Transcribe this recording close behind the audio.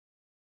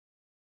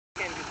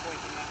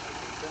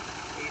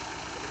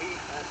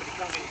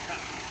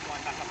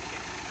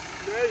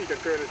can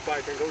turn his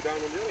bike and go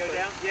down on the other side. Go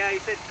down? Yeah, he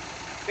said.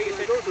 Peter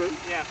said. Go through?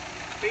 Yeah.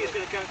 Peter's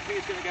going to go.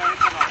 Peter's going to go and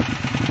come up.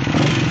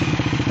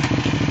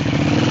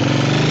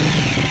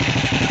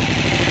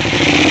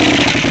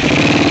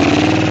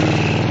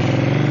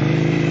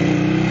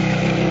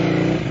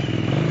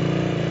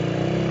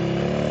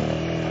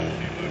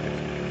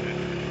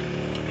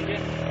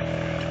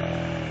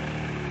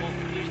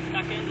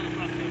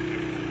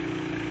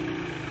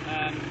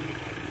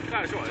 No,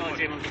 it's all right. Sorry,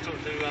 Jim, I'm just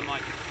talking to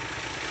Mike.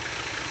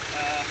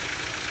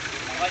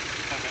 Mike?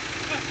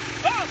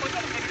 Oh my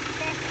God,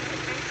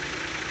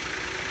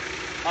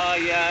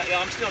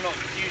 I'm still not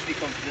hugely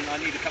confident. I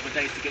need a couple of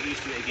days to get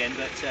used to it again,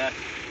 but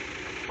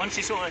once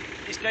you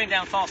it's going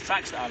down fast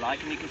tracks that I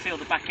like, and you can feel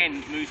the back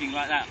end moving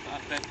like that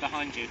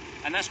behind you,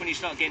 and that's when you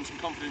start getting some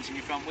confidence in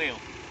your front wheel.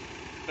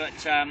 But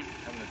Having a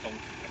donkey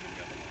coming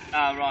the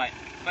other way. right.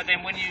 But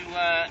then when you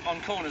on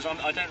corners,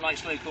 I don't like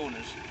slow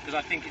corners because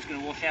I think it's going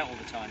to wash out all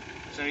the time.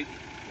 So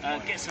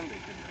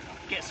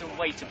get some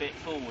weight a bit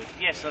forward.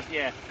 Yes,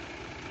 yeah.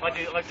 I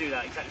do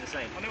that exactly the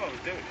same. I knew I was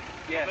doing it.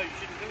 Yeah. No, you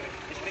shouldn't do it.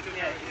 It's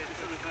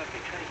sort of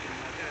fixation.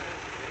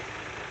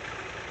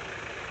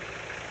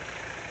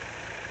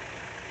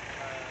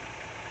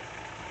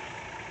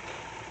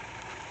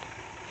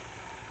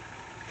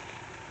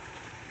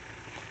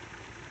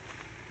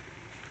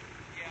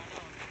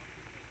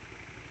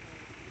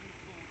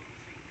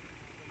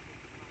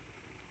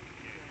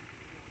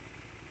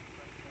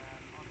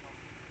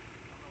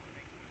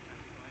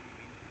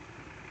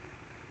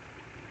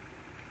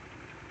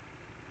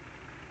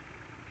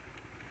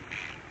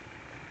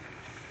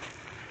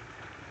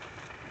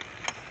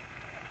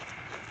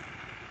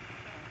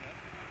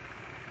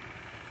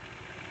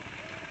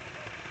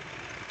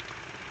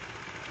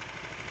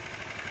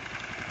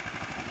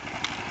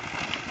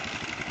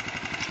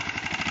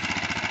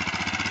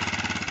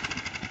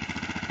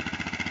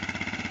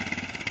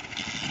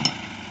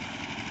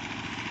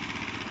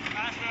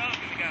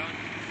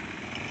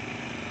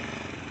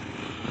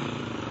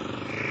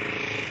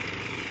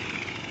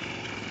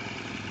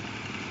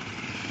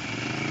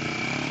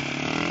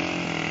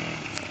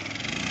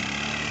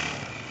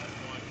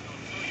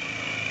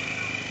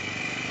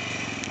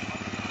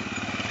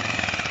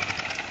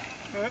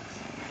 Look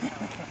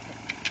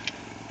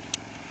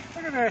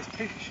at this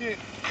piece of shit.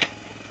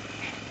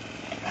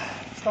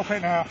 Stop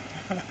it now.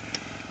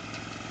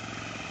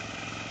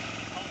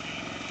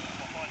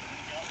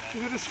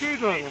 Is it a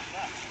screwdriver?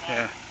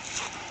 Yeah.